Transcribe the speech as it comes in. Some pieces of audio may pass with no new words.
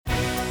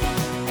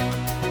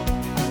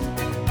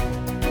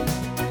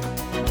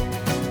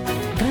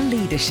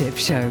Leadership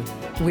Show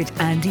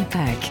with Andy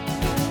Peck.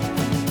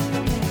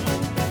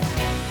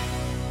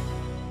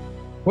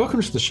 Welcome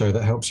to the show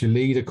that helps you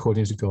lead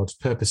according to God's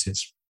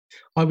purposes.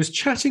 I was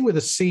chatting with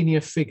a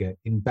senior figure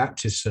in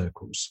Baptist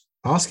circles,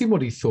 asking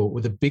what he thought were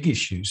the big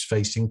issues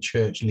facing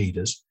church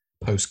leaders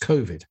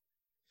post-COVID.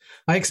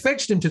 I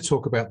expected him to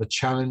talk about the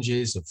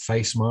challenges of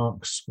face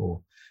masks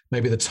or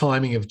maybe the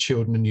timing of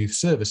children and youth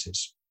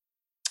services.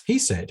 He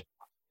said,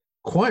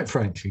 quite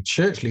frankly,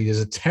 church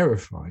leaders are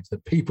terrified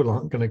that people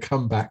aren't going to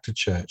come back to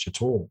church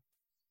at all.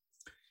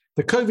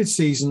 The COVID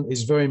season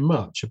is very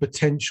much a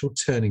potential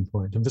turning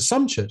point, and for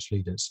some church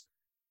leaders,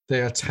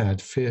 they are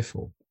tad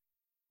fearful.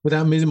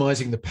 Without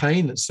minimizing the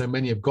pain that so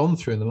many have gone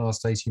through in the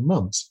last 18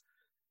 months,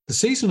 the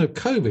season of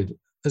COVID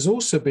has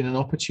also been an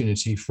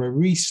opportunity for a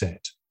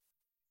reset.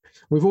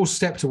 We've all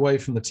stepped away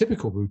from the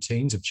typical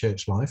routines of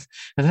church life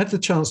and had the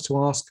chance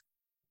to ask,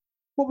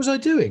 what was I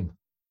doing?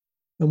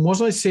 And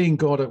was I seeing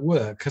God at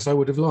work as I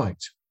would have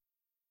liked?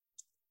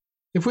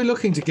 If we're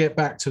looking to get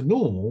back to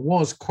normal,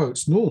 was,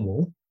 quotes,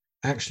 normal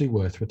actually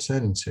worth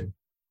returning to?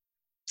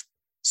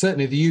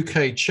 Certainly the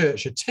UK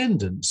church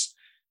attendance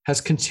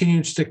has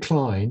continued to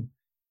decline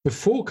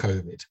before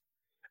COVID.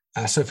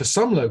 So for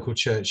some local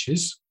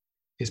churches,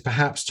 it's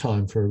perhaps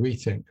time for a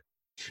rethink.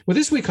 Well,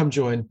 this week I'm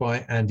joined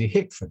by Andy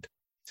Hickford.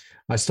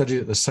 I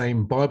studied at the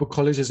same Bible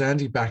college as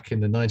Andy back in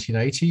the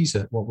 1980s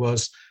at what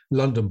was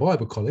London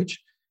Bible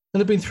College, and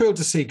have been thrilled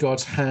to see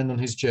God's hand on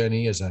his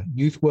journey as a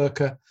youth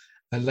worker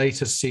and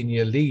later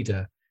senior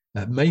leader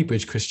at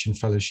Maybridge Christian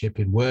Fellowship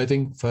in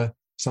Worthing for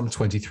some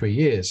 23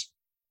 years.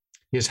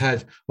 He has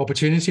had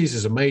opportunities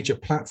as a major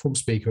platform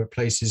speaker at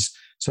places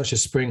such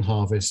as Spring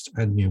Harvest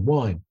and New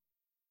Wine.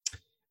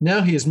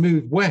 Now he has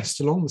moved west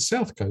along the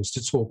south coast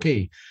to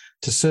Torquay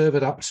to serve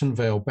at Upton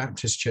Vale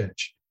Baptist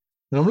Church.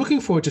 And I'm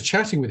looking forward to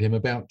chatting with him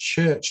about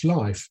church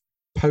life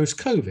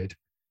post-COVID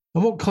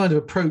and what kind of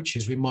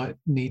approaches we might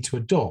need to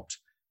adopt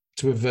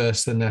to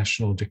reverse the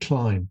national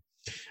decline.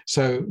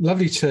 So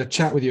lovely to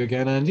chat with you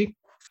again, Andy.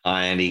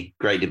 Hi, Andy.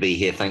 Great to be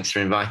here. Thanks for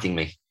inviting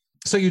me.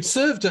 So you'd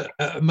served at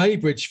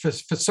Maybridge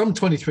for some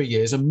 23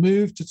 years and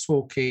moved to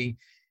Torquay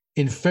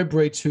in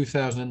February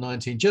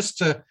 2019,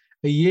 just a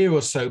year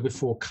or so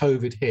before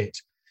COVID hit.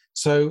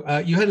 So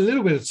you had a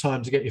little bit of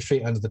time to get your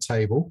feet under the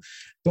table,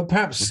 but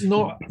perhaps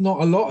not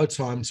a lot of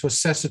time to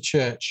assess a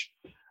church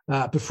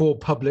before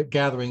public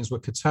gatherings were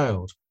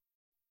curtailed.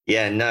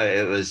 Yeah, no,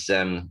 it was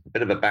a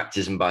bit of a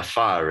baptism by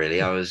fire,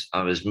 really. I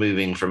was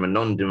moving from a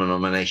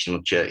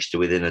non-denominational church to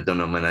within a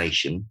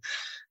denomination.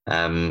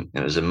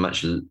 It was a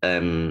much,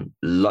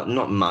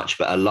 not much,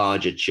 but a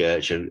larger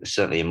church,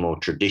 certainly a more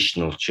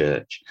traditional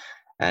church.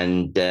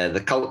 And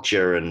the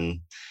culture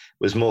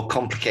was more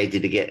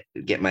complicated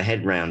to get my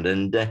head round.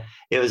 And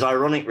it was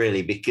ironic,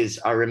 really, because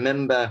I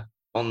remember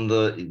on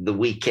the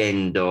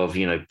weekend of,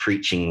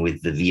 preaching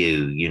with the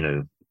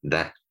View,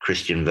 that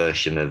Christian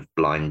version of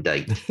Blind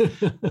Date.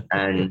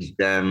 And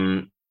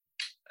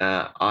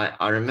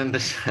I remember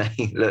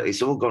saying, look,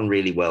 it's all gone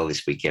really well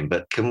this weekend,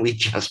 but can we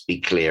just be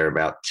clear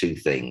about two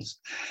things?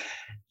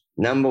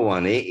 Number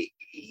one,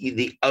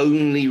 the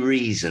only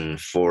reason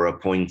for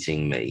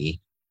appointing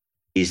me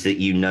is that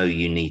you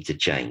need to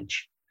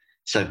change.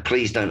 So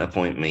please don't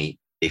appoint me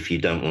if you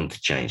don't want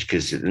to change,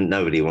 because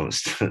nobody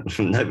wants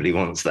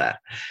that.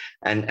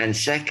 And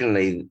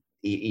secondly,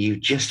 you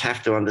just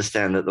have to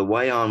understand that the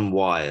way I'm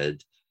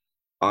wired,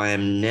 I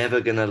am never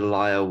going to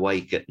lie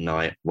awake at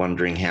night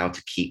wondering how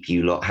to keep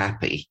you lot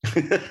happy.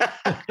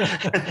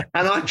 And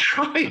I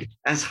tried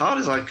as hard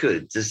as I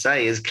could to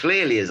say as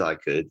clearly as I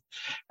could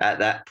at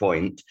that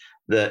point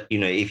that,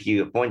 if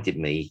you appointed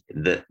me,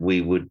 that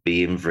we would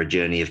be in for a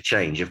journey of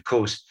change. Of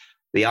course,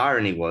 the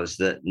irony was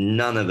that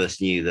none of us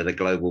knew that a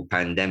global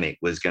pandemic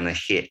was going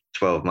to hit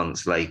 12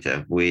 months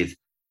later with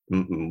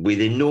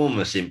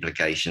enormous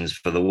implications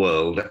for the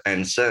world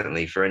and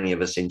certainly for any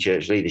of us in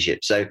church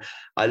leadership. So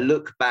I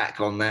look back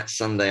on that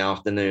Sunday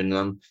afternoon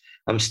and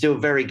I'm still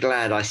very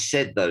glad I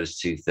said those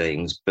two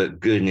things, but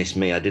goodness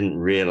me, I didn't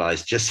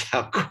realize just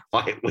how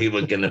quiet we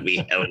were going to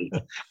be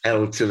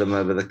held to them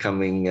over the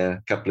coming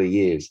couple of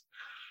years.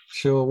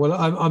 Sure. Well,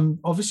 I'm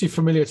obviously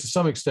familiar to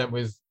some extent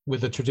with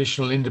the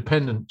traditional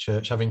independent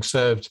church, having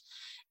served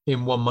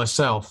in one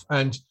myself.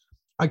 And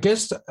I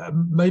guess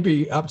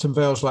maybe Upton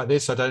Vale's like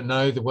this. I don't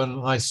know. The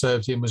one I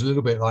served in was a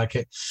little bit like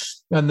it.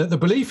 And the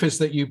belief is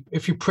that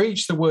if you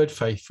preach the word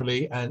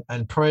faithfully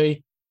and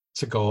pray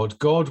to God,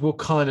 God will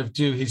kind of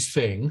do his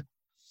thing.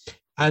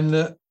 And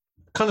the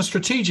kind of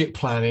strategic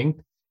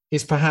planning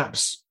is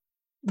perhaps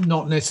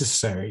not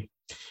necessary.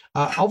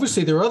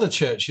 Obviously, there are other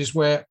churches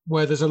where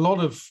there's a lot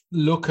of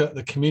look at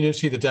the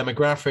community, the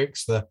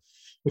demographics,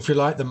 if you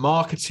like, the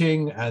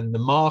marketing and the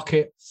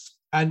market,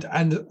 and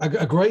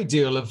a great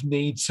deal of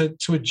need to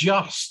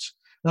adjust.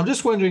 And I'm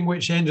just wondering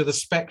which end of the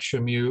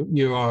spectrum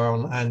you are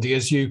on, Andy,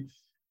 as you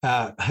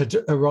had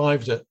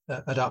arrived at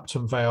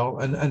Upton Vale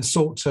and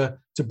sought to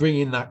bring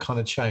in that kind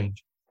of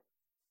change.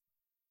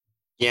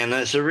 Yeah, no,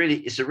 it's a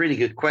really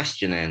good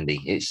question,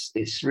 Andy.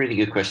 It's a really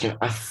good question.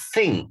 I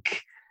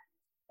think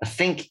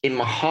in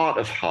my heart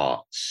of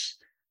hearts,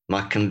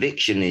 my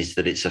conviction is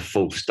that it's a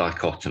false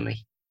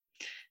dichotomy.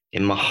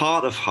 In my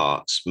heart of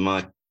hearts,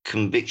 my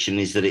conviction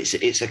is that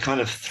it's a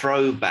kind of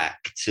throwback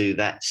to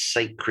that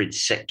sacred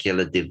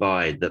secular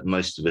divide that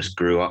most of us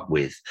grew up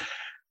with,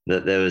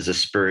 that there was a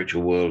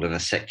spiritual world and a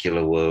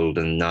secular world,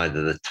 and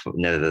neither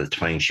the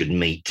twain should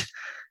meet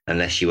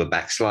unless you were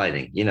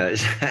backsliding.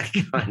 It's that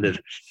kind of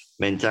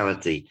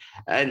mentality.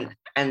 And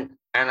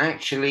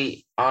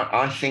actually,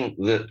 I think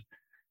that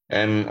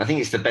I think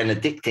it's the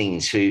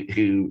Benedictines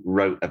who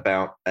wrote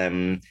about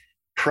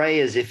pray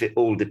as if it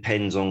all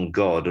depends on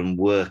God and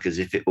work as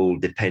if it all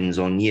depends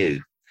on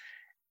you.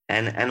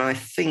 And I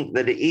think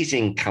that it is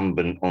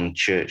incumbent on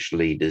church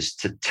leaders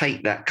to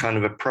take that kind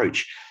of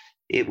approach.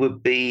 It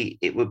would be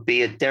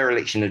a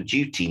dereliction of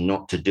duty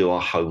not to do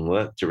our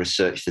homework, to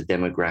research the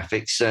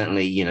demographics.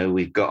 Certainly,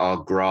 we've got our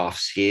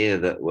graphs here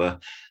that were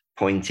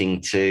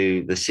pointing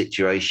to the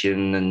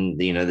situation and,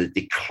 the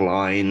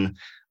decline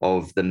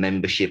of the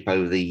membership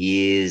over the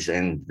years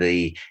and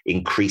the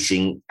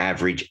increasing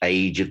average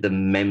age of the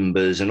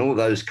members and all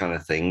those kind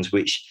of things,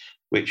 which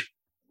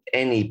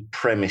any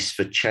premise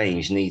for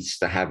change needs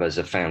to have as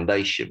a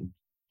foundation.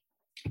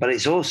 But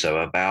it's also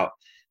about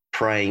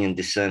praying and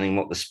discerning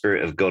what the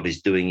Spirit of God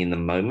is doing in the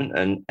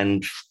moment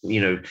and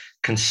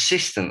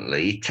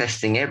consistently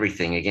testing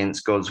everything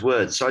against God's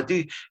word. So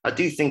I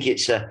do think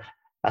it's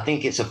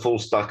a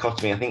false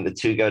dichotomy. I think the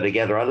two go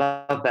together. I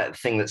love that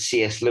thing that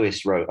C.S.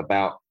 Lewis wrote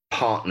about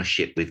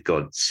partnership with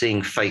God,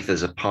 seeing faith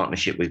as a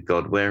partnership with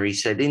God, where he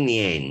said, in the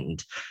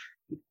end,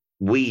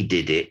 we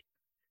did it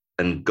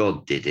and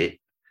God did it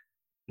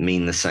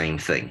mean the same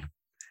thing.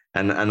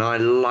 And I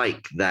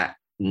like that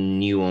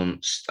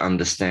nuanced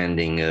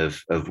understanding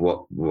of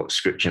what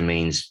Scripture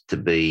means to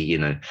be,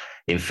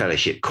 in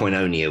fellowship,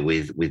 koinonia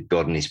with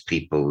God and his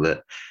people,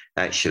 that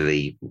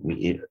actually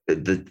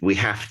we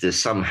have to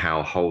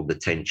somehow hold the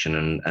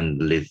tension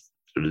and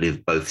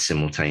live both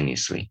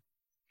simultaneously.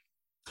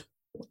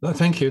 No,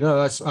 thank you. No,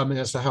 that's a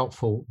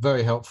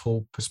very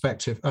helpful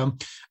perspective.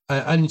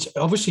 And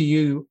obviously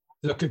you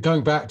look at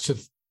going back to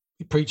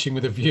preaching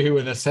with a view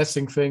and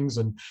assessing things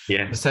and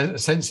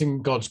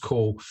sensing God's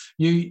call.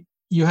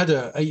 You had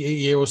a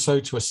year or so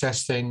to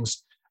assess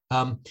things.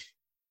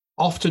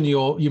 Often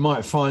you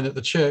might find that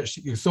the church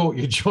that you thought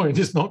you joined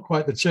is not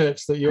quite the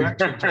church that you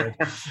actually joined.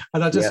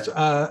 And I just,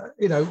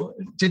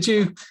 did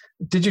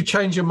you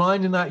change your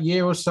mind in that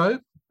year or so?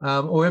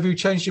 Or have you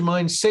changed your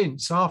mind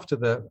since, after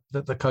the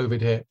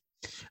COVID hit,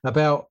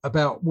 about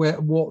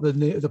what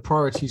the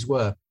priorities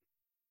were?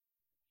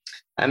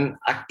 I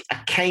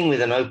came with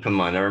an open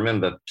mind. I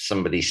remember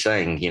somebody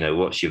saying,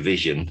 what's your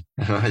vision?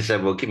 And I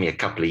said, well, give me a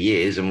couple of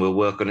years and we'll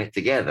work on it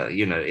together.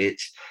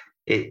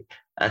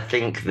 I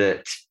think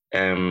that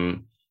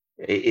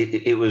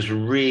it was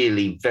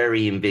really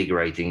very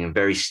invigorating and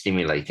very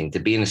stimulating to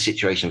be in a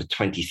situation for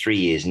 23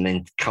 years and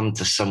then come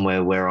to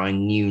somewhere where I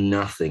knew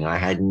nothing. I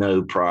had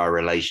no prior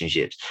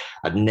relationships.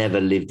 I'd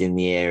never lived in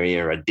the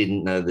area. I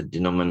didn't know the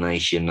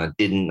denomination. I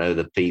didn't know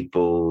the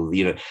people,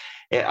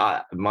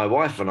 my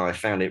wife and I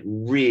found it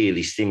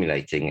really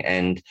stimulating,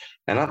 and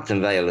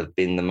Upton Vale have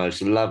been the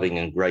most loving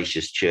and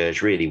gracious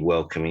church, really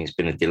welcoming. It's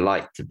been a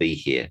delight to be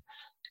here.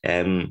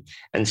 And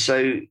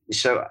so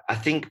I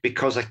think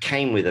because I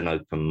came with an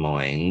open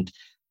mind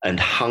and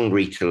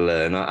hungry to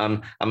learn,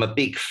 I'm a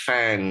big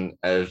fan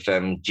of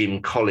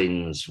Jim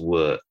Collins'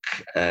 work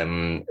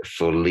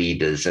for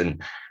leaders,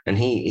 and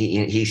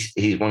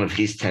he's one of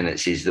his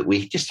tenets is that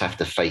we just have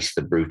to face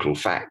the brutal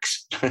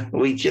facts.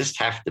 We just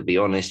have to be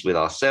honest with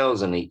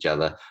ourselves and each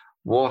other.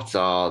 What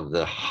are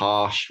the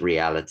harsh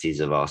realities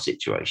of our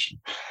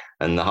situation?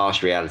 And the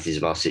harsh realities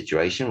of our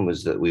situation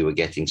was that we were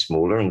getting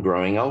smaller and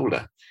growing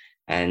older,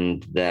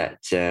 and that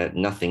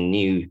nothing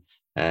new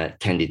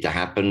tended to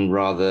happen.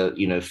 Rather,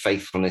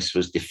 faithfulness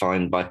was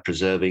defined by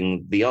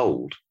preserving the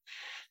old.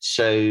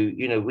 So,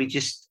 we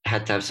just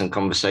had to have some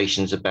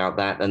conversations about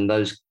that, and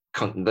those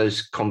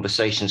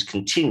conversations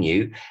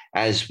continue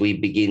as we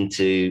begin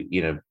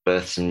to,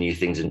 birth some new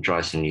things and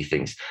try some new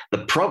things.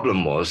 The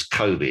problem was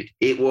COVID.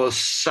 It was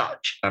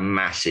such a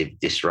massive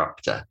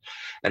disruptor.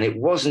 And it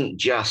wasn't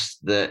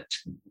just that,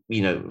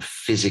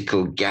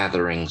 physical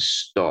gatherings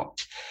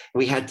stopped.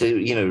 We had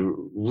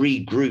to,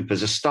 regroup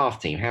as a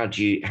staff team. How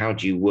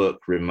do you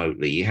work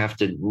remotely? You have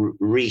to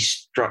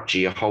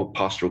restructure your whole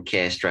pastoral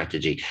care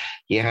strategy.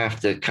 You have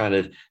to kind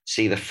of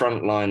see the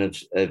front line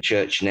of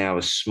church now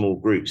as small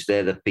groups.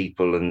 They're the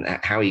people, and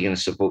how are you going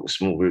to support the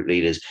small group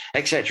leaders,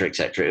 et cetera, et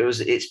cetera.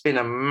 It's been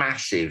a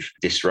massive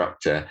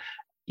disruptor.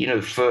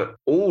 For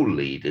all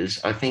leaders,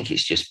 I think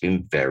it's just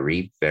been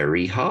very,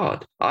 very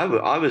hard. I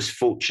was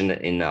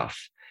fortunate enough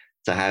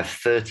to have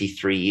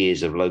 33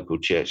 years of local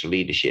church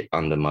leadership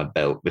under my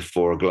belt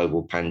before a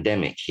global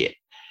pandemic hit.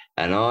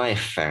 And I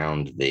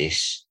found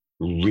this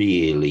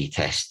really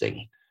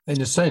testing.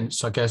 In a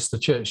sense, I guess the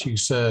church you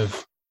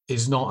serve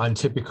is not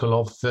untypical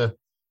of the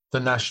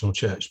national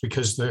church,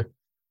 because the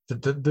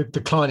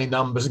declining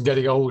numbers and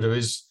getting older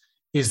is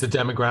the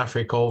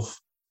demographic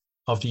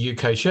of the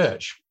UK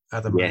church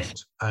at the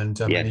moment. And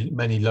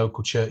many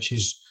local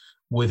churches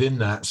within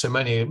that. So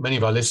many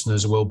of our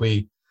listeners will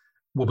be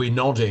will be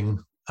nodding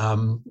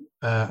at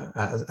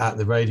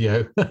the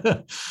radio.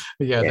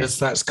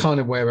 That's kind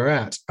of where we're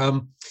at.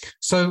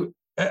 So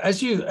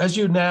as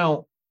you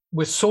now,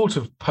 we're sort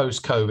of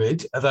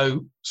post-COVID,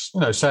 although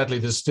sadly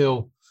there's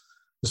still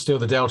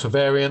the Delta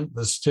variant.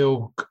 There's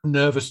still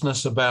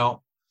nervousness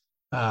about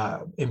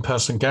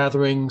in-person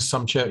gatherings.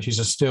 Some churches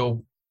are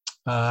still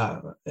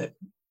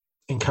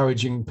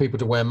encouraging people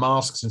to wear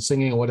masks and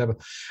singing or whatever.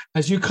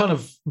 As you kind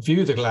of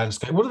view the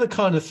landscape, what are the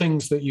kind of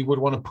things that you would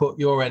want to put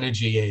your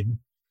energy in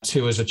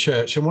to as a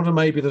church? And what are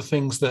maybe the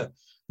things that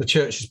the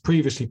church has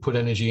previously put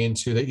energy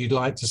into that you'd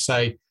like to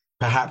say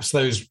perhaps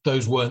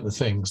those weren't the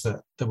things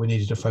that we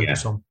needed to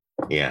focus on?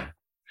 Yeah.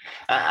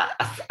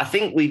 I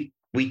think we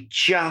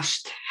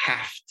just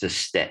have to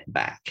step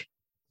back.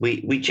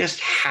 We just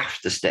have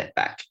to step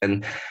back.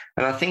 And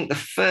I think the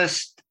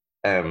first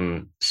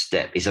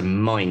step is a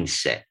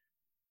mindset.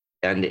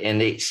 And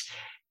it's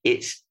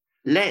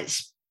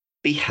let's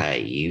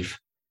behave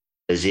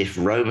as if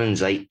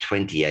Romans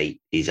 8:28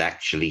 is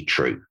actually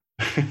true.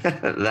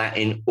 That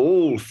in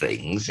all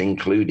things,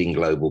 including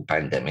global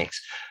pandemics,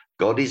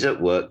 God is at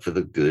work for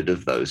the good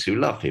of those who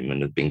love him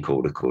and have been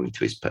called according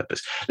to his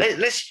purpose.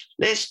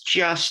 Let's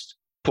just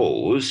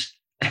pause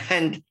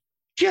and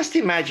just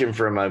imagine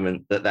for a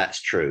moment that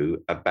that's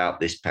true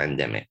about this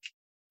pandemic,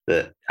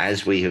 that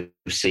as we have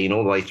seen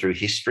all the way through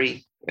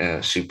history,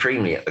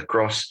 supremely at the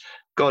cross,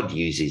 God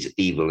uses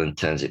evil and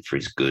turns it for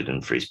his good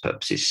and for his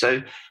purposes.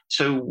 So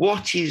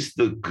what is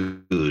the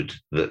good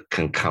that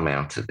can come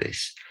out of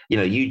this?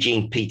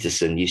 Eugene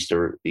Peterson used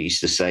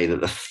to say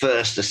that the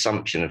first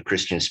assumption of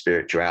Christian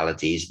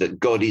spirituality is that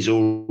God is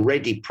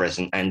already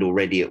present and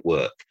already at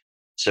work.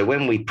 So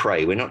when we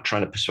pray, we're not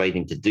trying to persuade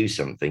him to do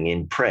something.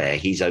 In prayer,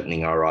 he's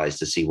opening our eyes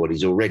to see what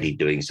he's already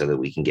doing so that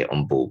we can get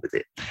on board with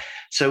it.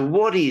 So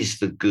what is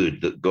the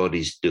good that God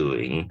is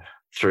doing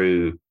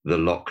through the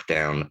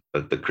lockdown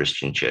of the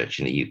Christian church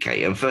in the UK?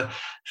 And for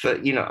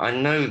I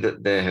know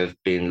that there have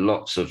been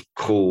lots of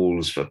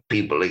calls for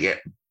people to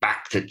get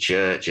back to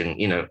church,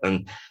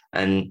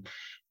 and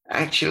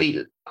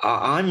actually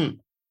I'm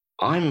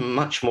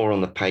much more on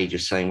the page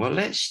of saying, well,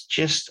 let's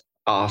just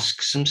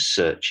ask some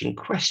searching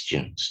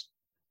questions.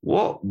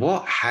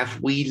 What have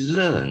we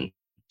learned?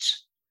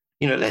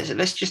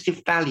 Let's just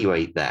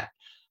evaluate that.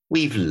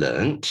 We've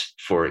learned,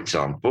 for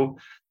example,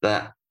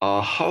 that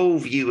our whole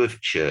view of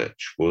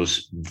church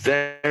was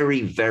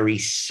very, very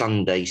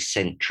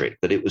Sunday-centric,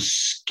 that it was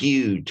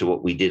skewed to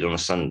what we did on a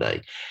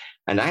Sunday.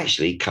 And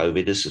actually,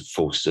 COVID has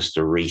forced us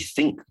to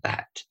rethink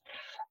that.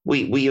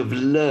 We have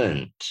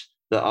learned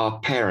that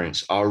our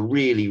parents are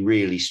really,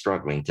 really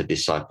struggling to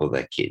disciple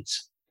their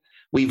kids.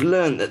 We've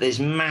learned that there's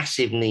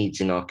massive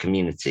needs in our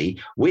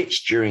community,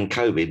 which during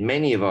COVID,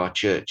 many of our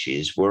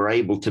churches were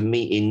able to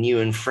meet in new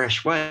and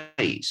fresh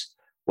ways.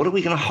 What are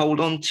we going to hold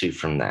on to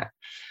from that?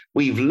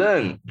 We've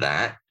learned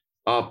that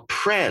our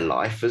prayer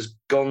life has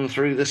gone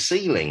through the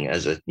ceiling.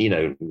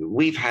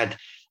 We've had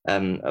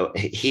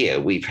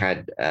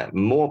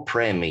more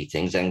prayer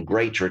meetings and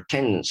greater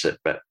attendance at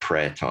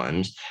prayer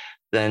times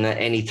than at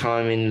any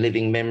time in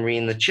living memory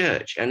in the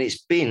church. And it's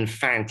been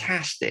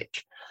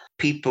fantastic.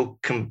 People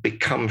can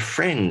become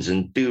friends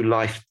and do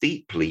life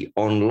deeply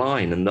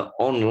online, and the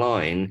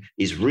online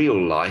is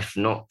real life,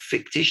 not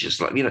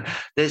fictitious.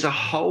 There's a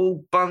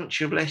whole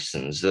bunch of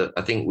lessons that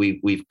I think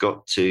we've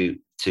got to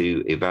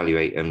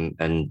evaluate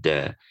and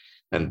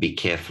be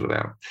careful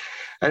about.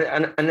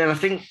 And then I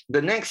think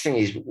the next thing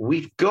is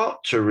we've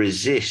got to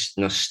resist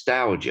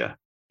nostalgia.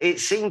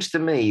 It seems to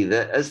me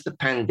that as the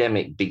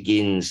pandemic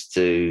begins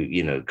to,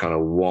 kind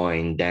of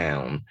wind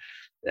down,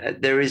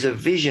 there is a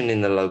vision in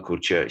the local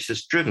church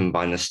that's driven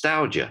by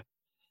nostalgia.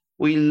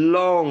 We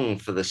long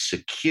for the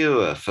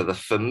secure, for the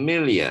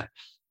familiar,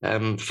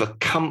 for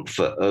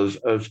comfort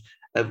of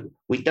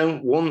we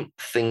don't want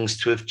things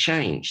to have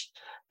changed.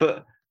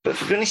 But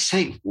for goodness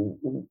sake,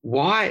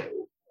 why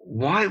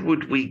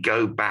would we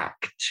go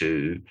back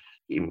to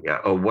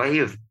a way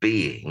of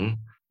being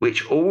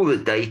which all the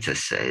data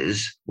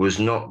says was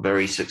not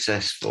very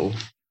successful?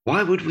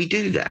 Why would we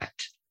do that?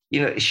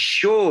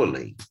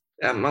 Surely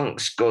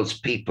amongst God's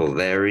people,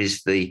 there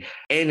is the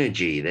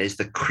energy, there's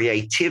the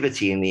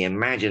creativity and the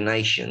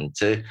imagination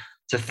to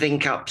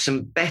think up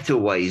some better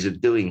ways of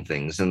doing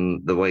things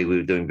than the way we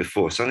were doing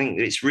before. So I think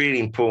it's really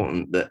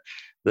important that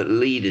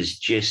leaders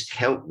just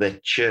help their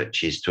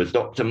churches to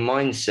adopt a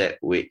mindset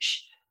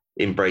which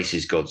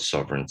embraces God's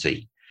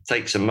sovereignty,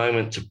 takes a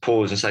moment to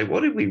pause and say,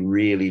 what did we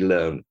really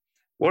learn?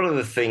 What are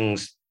the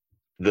things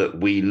that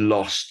we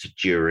lost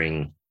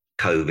during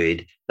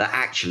COVID that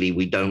actually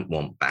we don't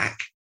want back?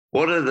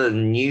 What are the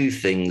new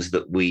things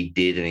that we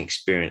did and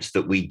experienced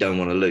that we don't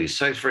want to lose?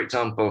 So, for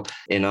example,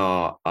 in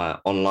our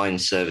online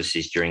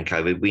services during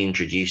COVID, we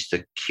introduced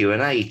a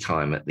Q&A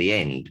time at the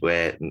end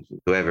where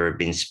whoever had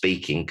been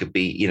speaking could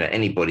be,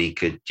 anybody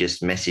could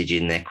just message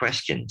in their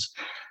questions.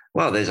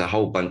 Well, there's a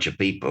whole bunch of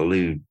people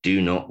who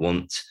do not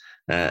want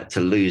to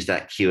lose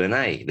that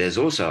Q&A. There's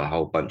also a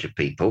whole bunch of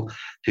people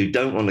who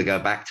don't want to go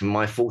back to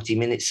my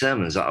 40-minute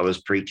sermons that I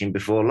was preaching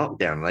before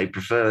lockdown. They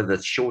prefer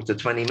the shorter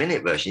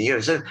 20-minute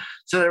version. So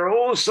there are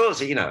all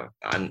sorts of,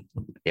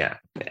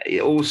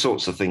 all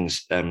sorts of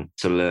things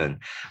to learn.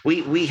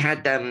 We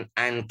had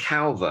Anne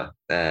Calver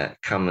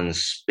come and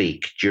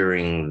speak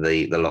during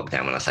the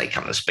lockdown. When I say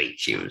come and speak,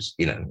 she was,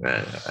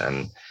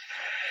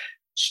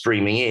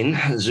 streaming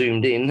in,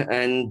 zoomed in,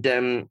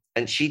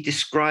 and she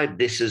described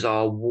this as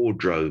our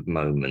wardrobe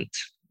moment.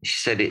 She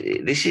said,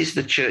 this is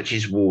the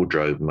church's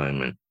wardrobe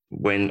moment,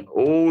 when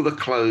all the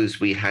clothes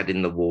we had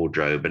in the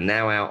wardrobe are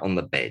now out on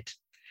the bed.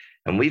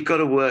 And we've got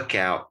to work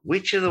out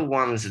which are the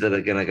ones that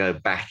are going to go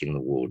back in the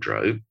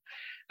wardrobe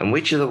and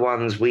which are the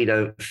ones we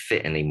don't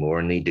fit anymore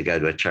and need to go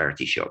to a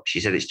charity shop. She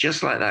said, it's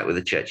just like that with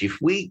the church.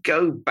 If we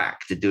go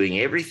back to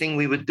doing everything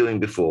we were doing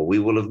before, we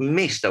will have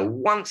missed a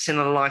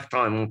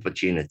once-in-a-lifetime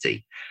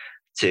opportunity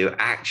to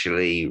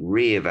actually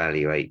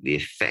reevaluate the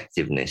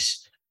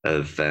effectiveness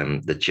of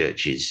the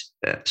church's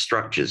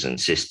structures and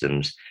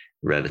systems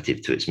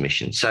relative to its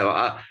mission. So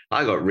I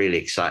got really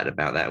excited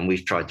about that, and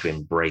we've tried to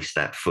embrace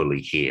that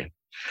fully here.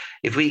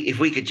 If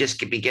we could just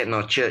be getting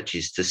our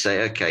churches to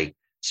say, okay,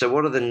 so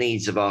what are the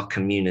needs of our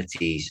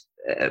communities,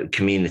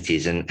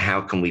 and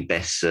how can we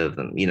best serve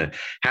them?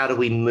 How do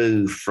we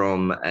move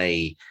from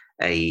a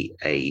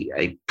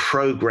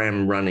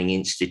program running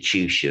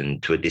institution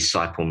to a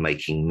disciple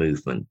making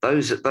movement?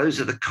 Those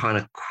are the kind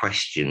of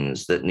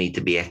questions that need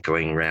to be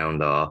echoing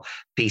around our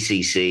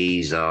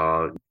PCCs,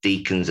 our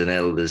deacons and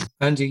elders.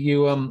 Andy,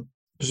 you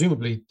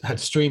presumably had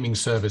streaming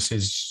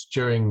services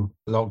during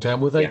lockdown.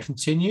 Will they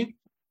continue?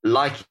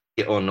 Like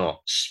it or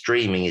not,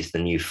 streaming is the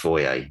new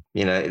foyer.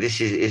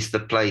 This is the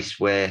place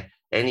where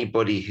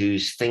anybody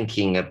who's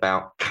thinking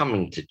about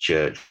coming to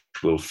church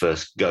will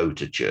first go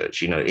to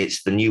church.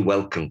 It's the new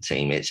welcome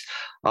team. It's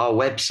our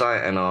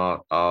website, and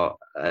our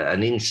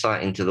an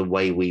insight into the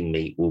way we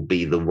meet will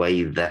be the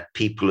way that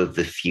people of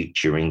the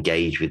future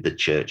engage with the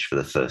church for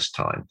the first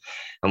time.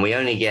 And we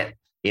only get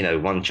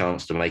one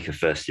chance to make a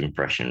first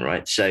impression,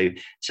 right? So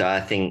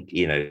I think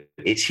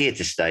it's here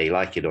to stay.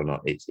 Like it or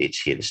not,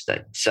 it's here to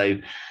stay. So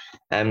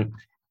and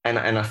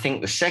I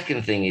think the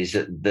second thing is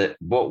that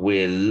what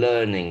we're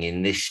learning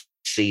in this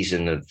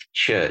season of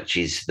church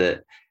is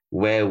that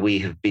where we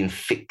have been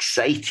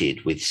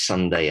fixated with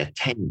Sunday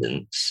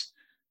attendance,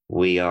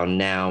 we are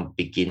now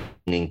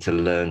beginning to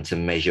learn to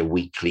measure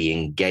weekly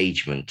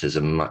engagement as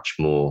a much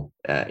more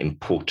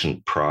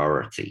important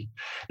priority.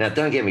 Now,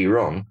 don't get me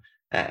wrong,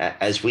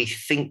 as we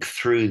think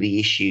through the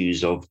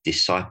issues of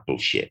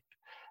discipleship,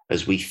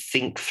 as we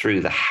think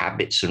through the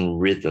habits and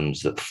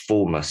rhythms that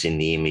form us in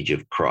the image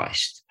of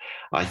Christ,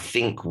 I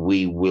think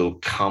we will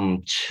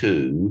come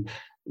to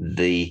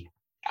the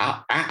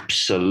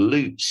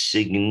absolute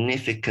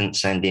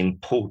significance and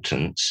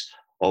importance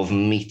of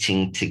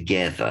meeting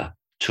together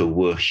to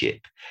worship,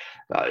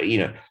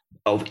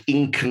 of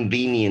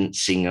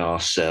inconveniencing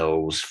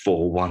ourselves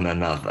for one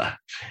another,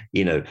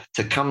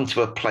 to come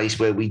to a place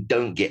where we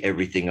don't get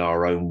everything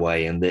our own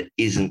way and that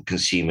isn't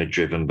consumer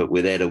driven, but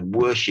we're there to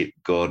worship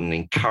God and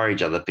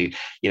encourage other people.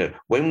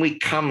 When we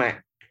come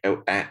at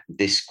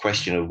this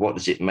question of what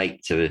does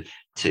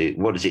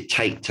it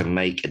take to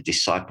make a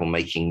disciple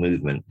making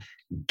movement,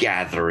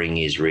 gathering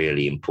is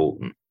really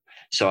important.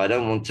 So I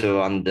don't want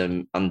to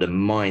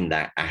undermine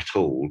that at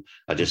all.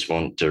 I just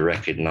want to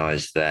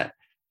recognize that,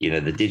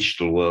 the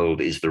digital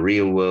world is the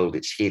real world.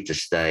 It's here to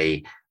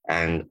stay.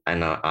 And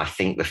I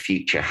think the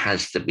future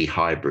has to be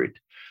hybrid.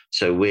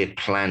 So we're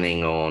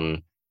planning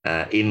on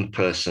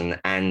in-person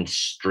and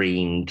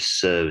streamed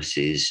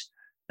services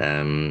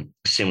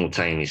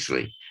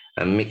simultaneously.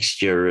 A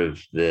mixture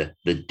of the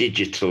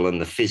digital and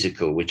the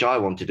physical, which I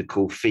wanted to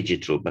call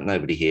phygital, but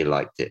nobody here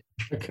liked it.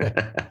 Okay.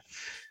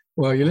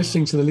 Well, you're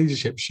listening to the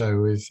Leadership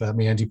Show with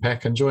me, Andy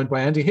Peck, and joined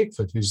by Andy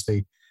Hickford, who's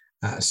the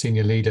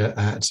senior leader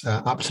at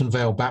Upton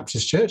Vale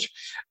Baptist Church.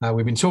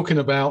 We've been talking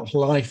about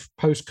life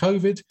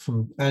post-COVID,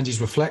 from Andy's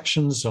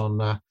reflections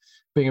on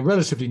being a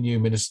relatively new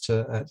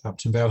minister at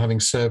Upton Vale, having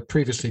served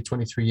previously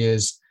 23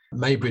 years at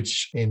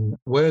Maybridge in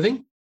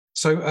Worthing.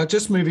 So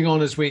just moving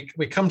on as we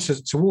come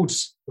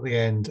towards the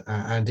end,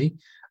 Andy,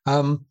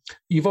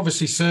 you've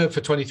obviously served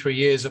for 23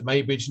 years at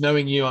Maybridge.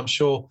 Knowing you, I'm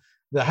sure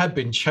there had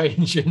been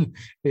change in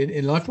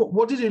life.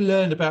 What did you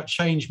learn about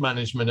change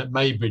management at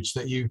Maybridge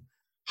that you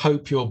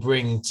hope you'll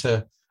bring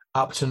to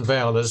Upton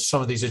Vale as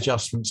some of these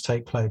adjustments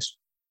take place?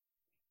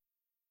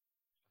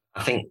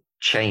 I think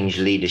change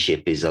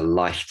leadership is a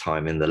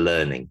lifetime in the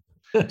learning.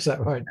 Is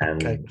that right?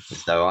 Okay.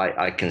 So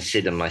I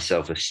consider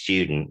myself a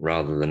student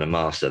rather than a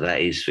master,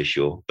 that is for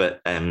sure. But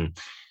I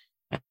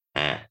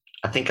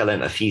think I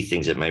learned a few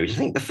things at Maybridge. I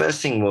think the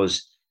first thing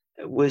was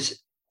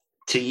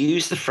to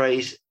use the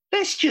phrase,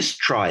 let's just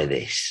try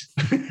this.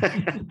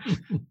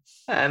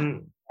 We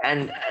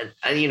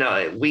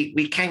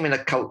came in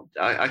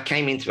I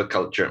came into a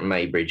culture at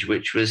Maybridge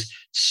which was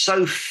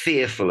so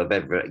fearful of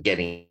ever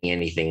getting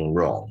anything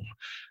wrong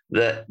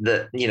that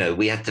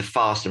we had to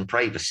fast and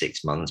pray for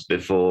 6 months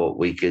before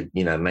we could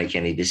make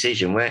any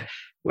decision.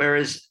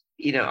 Whereas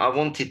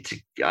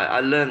I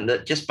learned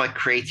that just by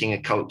creating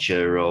a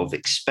culture of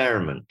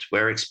experiment,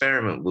 where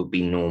experiment would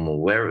be normal,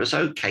 where it was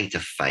okay to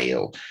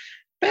fail,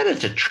 better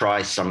to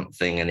try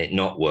something and it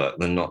not work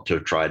than not to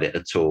have tried it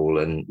at all.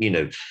 And,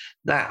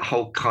 that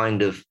whole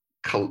kind of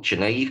culture.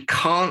 Now, you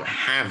can't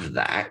have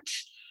that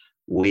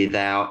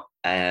without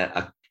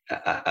a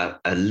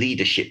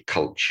leadership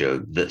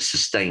culture that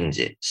sustains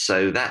it.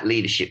 So that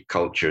leadership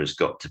culture has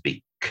got to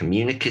be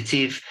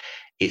communicative.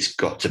 It's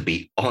got to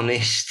be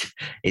honest.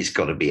 It's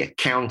got to be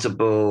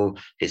accountable.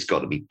 It's got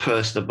to be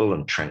personable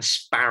and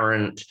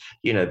transparent,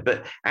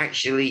 but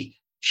actually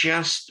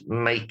just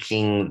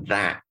making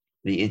that,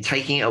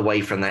 taking it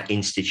away from that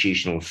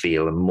institutional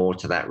feel and more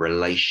to that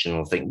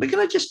relational thing. We're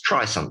going to just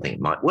try something.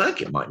 It might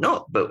work, it might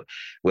not, but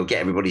we'll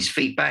get everybody's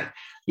feedback,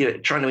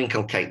 trying to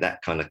inculcate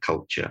that kind of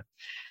culture.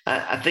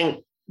 I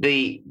think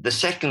the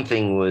second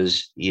thing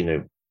was,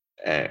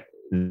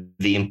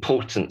 the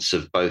importance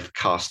of both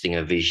casting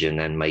a vision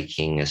and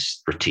making a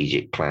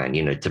strategic plan,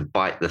 to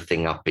bite the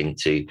thing up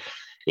into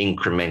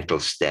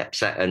incremental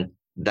steps. And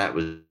that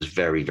was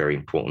very, very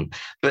important.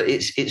 But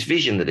it's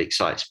vision that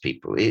excites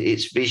people.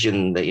 It's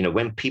vision that,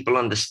 when people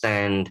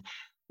understand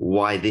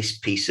why this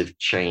piece of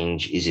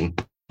change is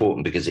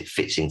important because it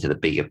fits into the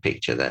bigger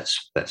picture,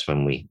 that's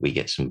when we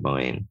get some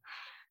buy-in.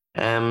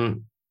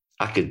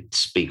 I could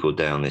speak all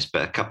day on this,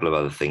 but a couple of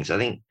other things. I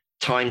think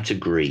time to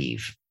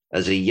grieve.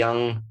 As a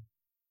young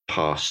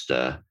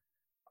pastor,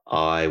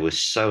 I was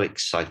so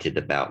excited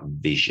about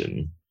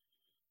vision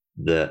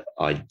that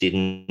I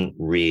didn't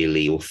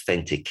really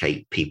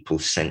authenticate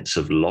people's sense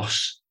of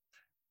loss,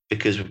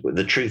 because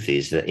the truth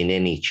is that in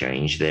any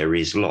change, there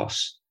is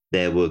loss.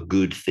 There were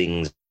good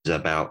things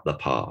about the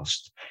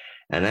past.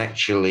 And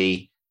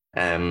actually,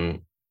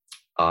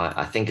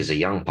 I think as a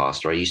young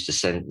pastor, I used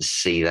to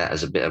see that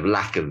as a bit of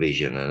lack of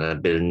vision and a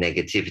bit of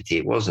negativity.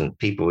 It wasn't.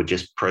 People were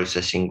just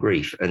processing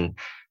grief. And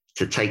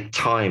to take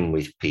time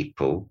with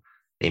people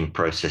in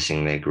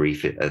processing their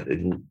grief,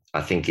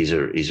 I think is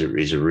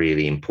a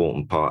really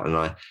important part. And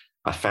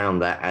I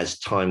found that as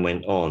time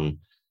went on,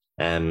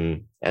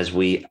 as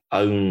we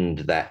owned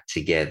that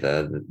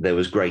together, there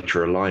was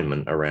greater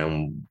alignment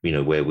around,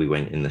 where we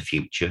went in the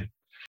future.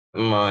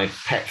 My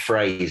pet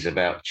phrase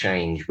about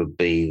change would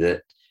be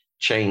that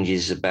change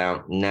is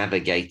about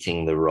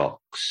navigating the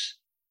rocks,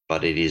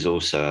 but it is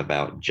also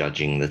about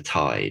judging the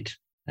tide.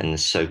 And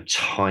so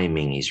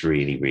timing is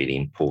really, really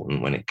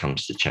important when it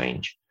comes to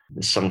change.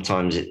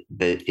 Sometimes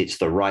it's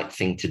the right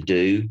thing to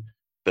do,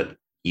 but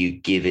you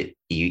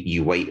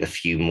wait a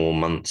few more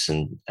months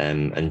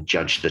and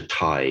judge the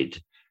tide.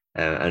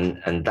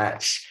 And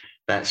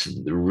that's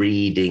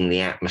reading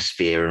the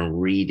atmosphere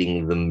and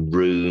reading the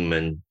room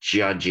and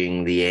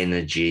judging the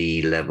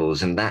energy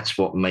levels. And that's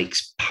what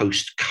makes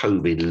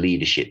post-COVID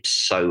leadership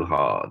so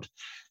hard,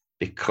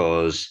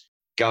 because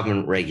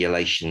government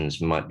regulations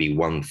might be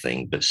one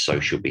thing, but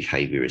social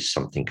behavior is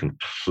something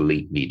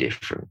completely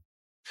different.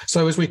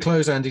 So as we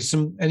close, Andy,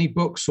 any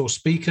books or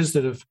speakers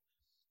that have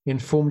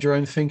informed your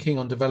own thinking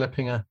on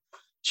developing a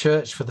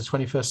church for the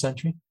 21st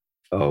century?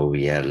 Oh,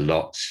 yeah,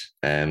 lots.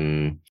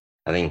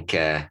 I think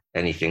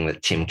anything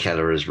that Tim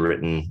Keller has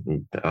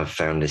written, I've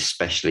found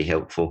especially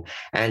helpful.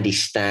 Andy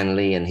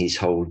Stanley and his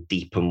whole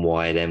deep and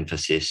wide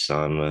emphasis,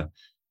 I'm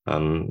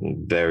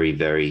very,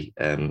 very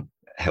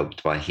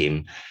helped by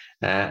him.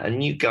 A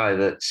new guy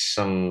that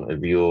some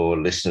of your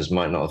listeners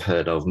might not have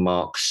heard of,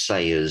 Mark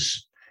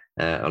Sayers,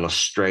 an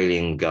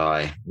Australian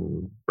guy,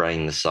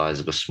 brain the size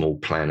of a small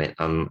planet.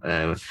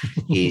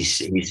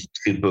 His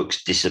two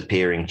books,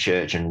 Disappearing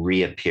Church and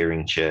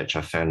Reappearing Church,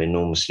 I found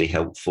enormously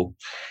helpful.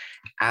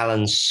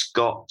 Alan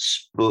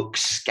Scott's book,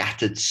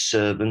 Scattered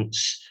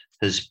Servants,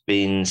 has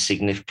been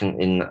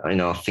significant in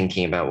our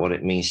thinking about what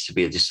it means to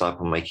be a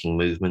disciple-making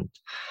movement.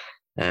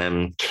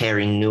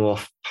 Kerry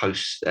Newhoff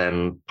posts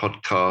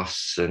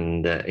podcasts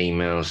and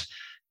emails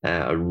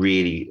are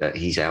really,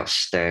 he's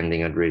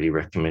outstanding. I'd really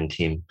recommend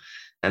him.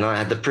 And I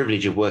had the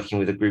privilege of working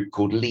with a group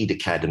called Lead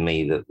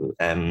Academy that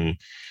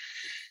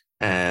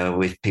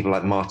with people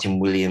like Martin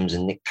Williams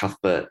and Nick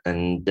Cuthbert,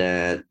 and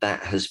that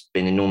has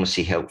been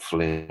enormously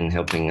helpful in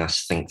helping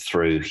us think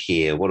through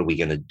here. What are we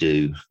going to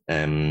do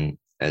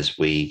as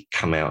we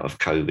come out of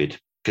COVID?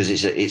 Because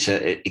it's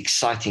an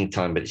exciting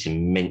time, but it's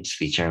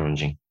immensely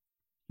challenging.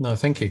 No,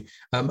 thank you.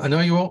 And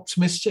are you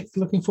optimistic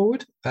looking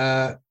forward?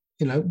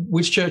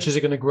 Which churches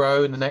are going to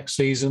grow in the next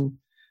season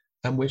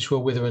and which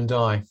will wither and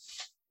die?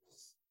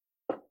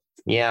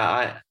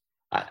 Yeah,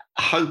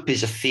 hope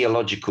is a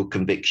theological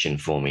conviction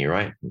for me,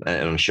 right?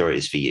 And I'm sure it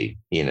is for you.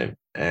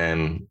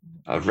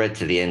 I've read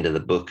to the end of the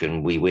book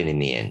and we win in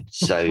the end.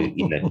 So,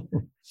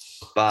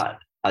 but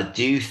I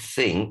do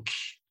think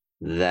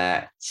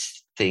that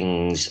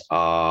things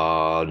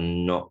are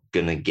not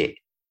going to get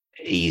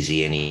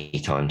easy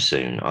anytime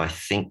soon. I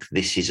think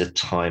this is a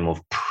time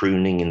of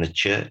pruning in the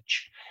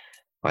church.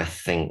 I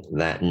think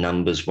that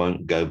numbers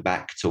won't go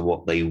back to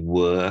what they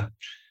were.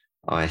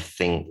 I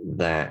think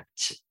that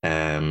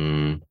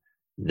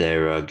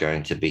there are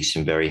going to be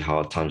some very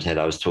hard times ahead.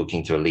 I was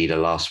talking to a leader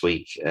last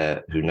week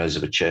who knows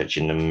of a church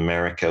in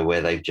America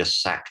where they've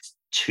just sacked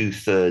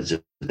 2/3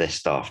 of their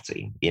staff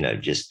team,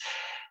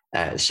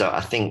 so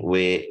I think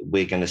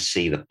we're going to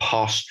see the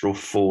pastoral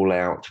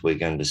fallout. We're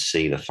going to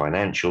see the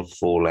financial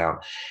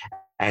fallout.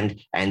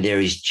 And there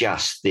is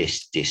just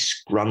this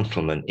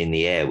disgruntlement in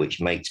the air, which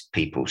makes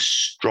people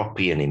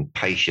stroppy and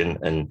impatient.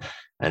 And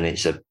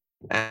it's an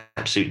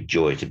absolute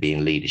joy to be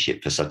in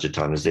leadership for such a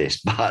time as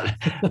this. But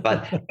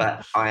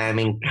I am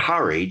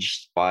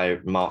encouraged by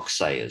Mark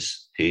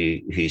Sayers,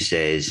 who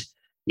says,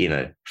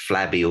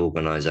 flabby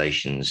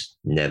organizations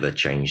never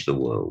change the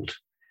world.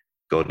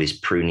 God is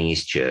pruning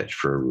his church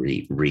for a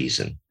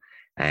reason.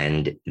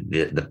 And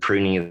the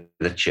pruning of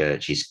the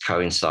church is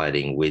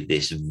coinciding with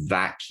this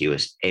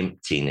vacuous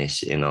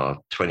emptiness in our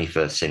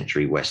 21st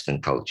century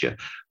Western culture,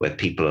 where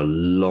people are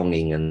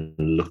longing and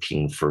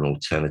looking for an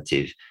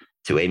alternative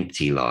to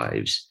empty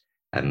lives,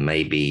 and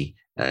maybe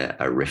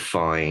a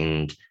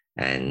refined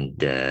and,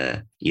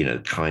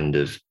 kind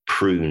of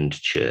pruned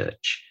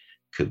church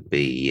could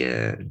be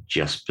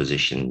just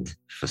positioned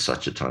for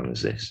such a time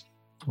as this.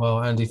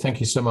 Well, Andy, thank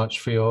you so much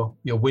for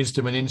your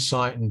wisdom and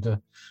insight, and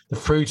the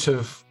fruit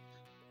of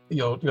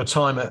your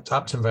time at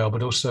Upton Vale,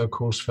 but also, of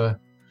course, for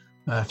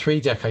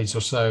 3 decades or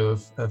so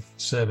of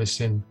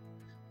service in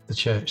the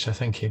church. So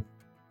thank you.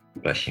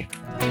 Bless you.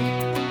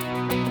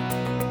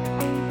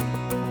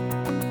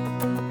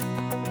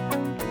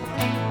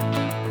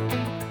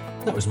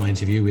 That was my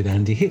interview with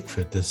Andy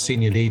Hickford, the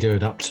senior leader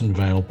at Upton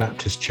Vale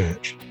Baptist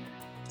Church.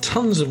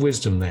 Tons of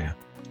wisdom there.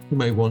 You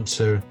may want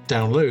to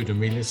download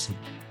and re-listen,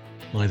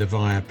 either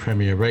via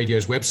Premier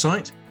Radio's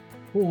website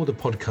or the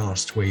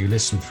podcast where you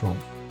listen from.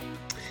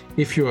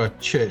 If you're a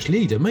church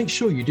leader, make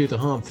sure you do the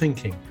hard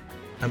thinking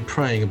and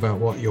praying about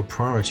what your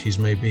priorities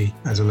may be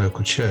as a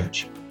local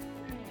church.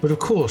 But of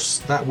course,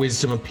 that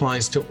wisdom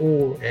applies to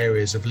all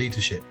areas of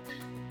leadership,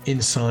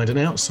 inside and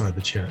outside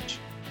the church.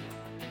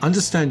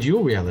 Understand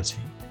your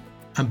reality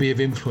and be of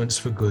influence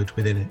for good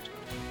within it.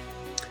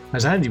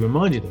 As Andy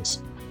reminded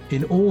us,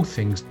 in all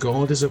things,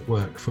 God is at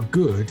work for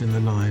good in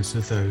the lives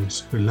of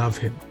those who love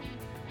him.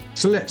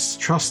 So let's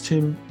trust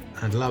him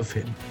and love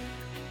him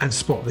and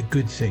spot the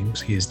good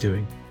things he is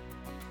doing.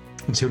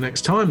 Until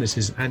next time, this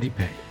is Andy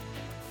Peck.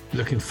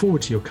 Looking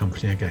forward to your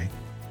company again.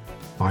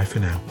 Bye for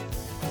now.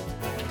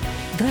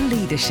 The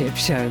Leadership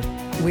Show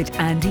with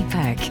Andy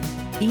Peck.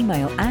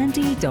 Email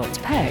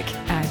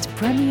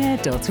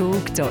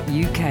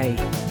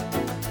andy.peck@premier.org.uk.